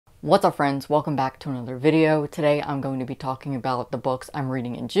What's up friends, welcome back to another video. Today I'm going to be talking about the books I'm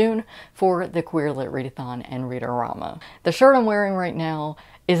reading in June for the Queer Lit Readathon and O Rama. The shirt I'm wearing right now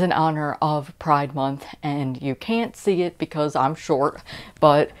is in honor of Pride Month, and you can't see it because I'm short,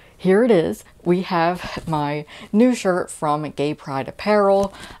 but here it is. We have my new shirt from Gay Pride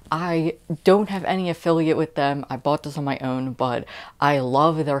Apparel. I don't have any affiliate with them. I bought this on my own, but I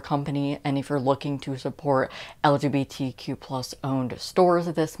love their company, and if you're looking to support LGBTQ+ owned stores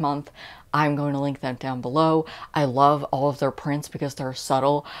this month, I'm going to link them down below. I love all of their prints because they're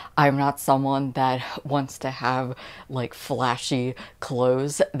subtle. I'm not someone that wants to have like flashy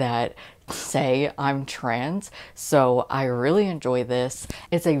clothes that say I'm trans, so I really enjoy this.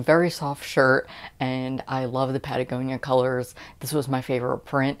 It's a very soft shirt and I love the Patagonia colors. This was my favorite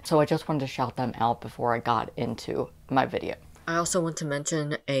print, so I just wanted to shout them out before I got into my video. I also want to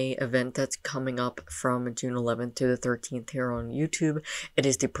mention a event that's coming up from June 11th to the 13th here on YouTube. It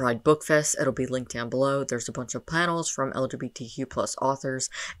is the Pride Book Fest. It'll be linked down below. There's a bunch of panels from LGBTQ+ authors,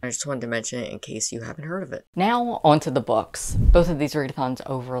 and I just wanted to mention it in case you haven't heard of it. Now onto the books. Both of these readathons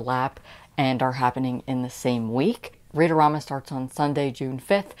overlap and are happening in the same week. O Rama starts on Sunday, June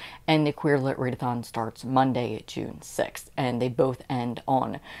 5th, and the Queer Lit Readathon starts Monday, June 6th, and they both end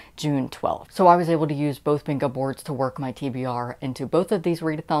on June 12th. So I was able to use both bingo boards to work my TBR into both of these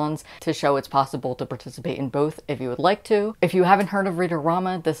readathons to show it's possible to participate in both if you would like to. If you haven't heard of O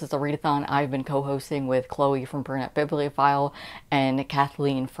Rama, this is a readathon I've been co-hosting with Chloe from Bibliophile and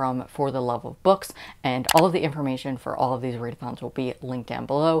Kathleen from For the Love of Books, and all of the information for all of these readathons will be linked down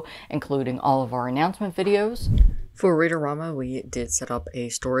below, including all of our announcement videos. For O Rama, we did set up a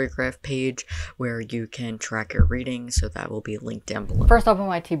Storygraph page where you can track your reading, so that will be linked down below. First up on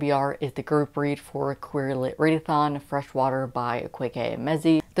my TBR is the group read for Queer Lit Readathon, Freshwater by Awaeke and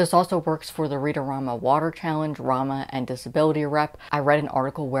Emezi. This also works for the O Rama Water Challenge, Rama, and Disability Rep. I read an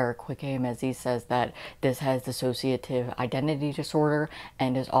article where Awaeke and Emezi says that this has dissociative identity disorder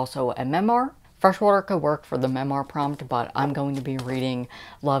and is also a memoir. Freshwater could work for the memoir prompt, but I'm going to be reading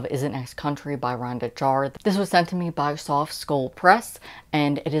Love Isn't Next Country by Randa, Jarrar. This was sent to me by Soft Skull Press,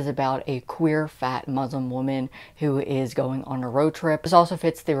 and it is about a queer, fat Muslim woman who is going on a road trip. This also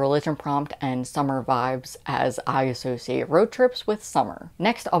fits the religion prompt and summer vibes, as I associate road trips with summer.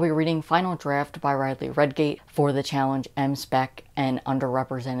 Next, I'll be reading Final Draft by Redgate for the challenge M-Spec and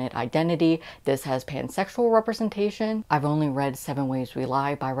Underrepresented Identity. This has pansexual representation. I've only read 7 Ways We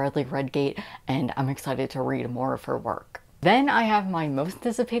Lie by Redgate, and I'm excited to read more of her work. Then I have my most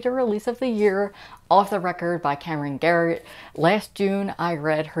anticipated release of the year, Off the Record by Cameron Garrett. Last June, I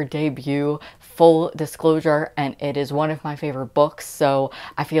read her debut, Full Disclosure, and it is one of my favorite books, so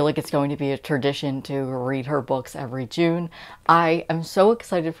I feel like it's going to be a tradition to read her books every June. I am so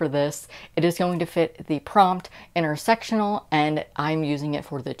excited for this. It is going to fit the prompt intersectional, and I'm using it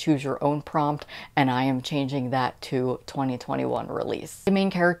for the choose your own prompt, and I am changing that to 2021 release. The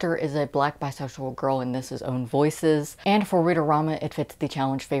main character is a black bisexual girl, and this is Own Voices, and for O Rama, it fits the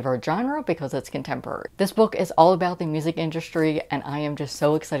challenge favorite genre because it's contemporary. This book is all about the music industry, and I am just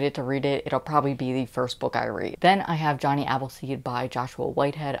so excited to read it. It'll probably be the first book I read. Then I have Jonny Appleseed by Joshua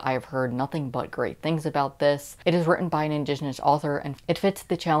Whitehead. I have heard nothing but great things about this. It is written by an Indigenous author, and it fits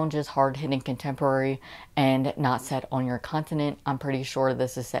the challenge's hard-hitting contemporary and not set on your continent. I'm pretty sure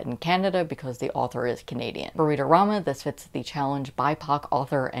this is set in Canada because the author is Canadian. For O Rama, this fits the challenge BIPOC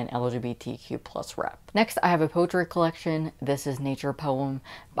author and LGBTQ+ rep. Next, I have a poetry collection. This is Nature Poem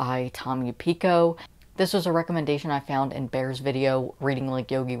by Tommy Pico. This was a recommendation I found in Bear's video, Reading Like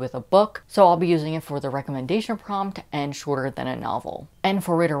Yogi with a Book, so I'll be using it for the recommendation prompt and shorter than a novel. And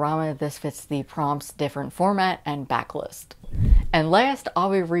for O Rama, this fits the prompt's different format and backlist. And last,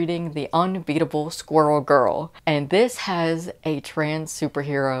 I'll be reading The Unbeatable Squirrel Girl, and this has a trans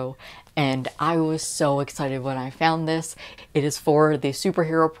superhero, and I was so excited when I found this. It is for the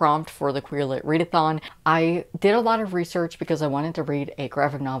superhero prompt for the Queer Lit Readathon. I did a lot of research because I wanted to read a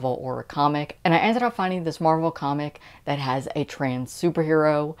graphic novel or a comic, and I ended up finding this Marvel comic that has a trans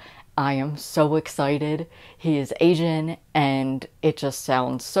superhero. I am so excited. He is Asian, and it just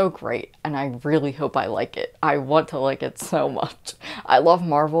sounds so great, and I really hope I like it. I want to like it so much. I love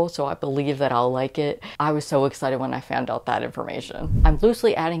Marvel, so I believe that I'll like it. I was so excited when I found out that information. I'm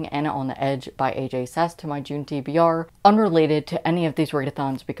loosely adding Anna on the Edge by AJ Sess to my June TBR, unrelated to any of these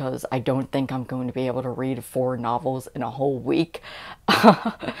readathons because I don't think I'm going to be able to read 4 novels in a whole week.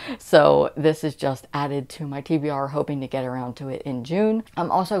 So this is just added to my TBR, hoping to get around to it in June. I'm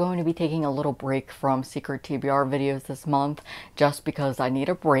also going to be be taking a little break from secret TBR videos this month just because I need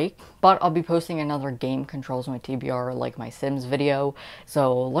a break, but I'll be posting another game controls my TBR like my Sims video,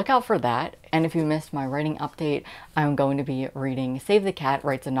 so look out for that. And if you missed my writing update, I'm going to be reading Save the Cat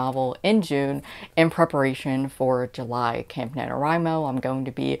Writes a Novel in June in preparation for July Camp NaNoWriMo. I'm going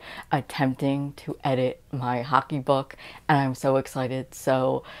to be attempting to edit my hockey book and I'm so excited.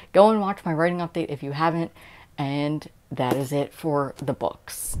 So go and watch my writing update if you haven't, and that is it for the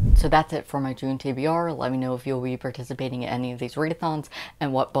books. So that's it for my June TBR. Let me know if you'll be participating in any of these readathons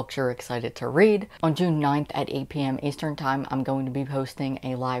and what books you're excited to read. On June 9th at 8 p.m. Eastern Time, I'm going to be posting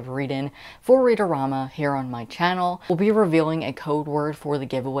a live read-in for O Rama here on my channel. We'll be revealing a code word for the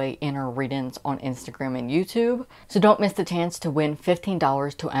giveaway in our read-ins on Instagram and YouTube. So don't miss the chance to win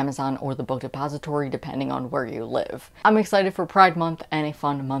 $15 to Amazon or the book depository depending on where you live. I'm excited for Pride Month and a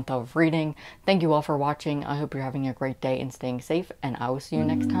fun month of reading. Thank you all for watching. I hope you're having a great day and staying safe, and I will see you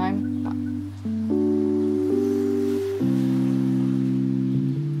next time. Bye.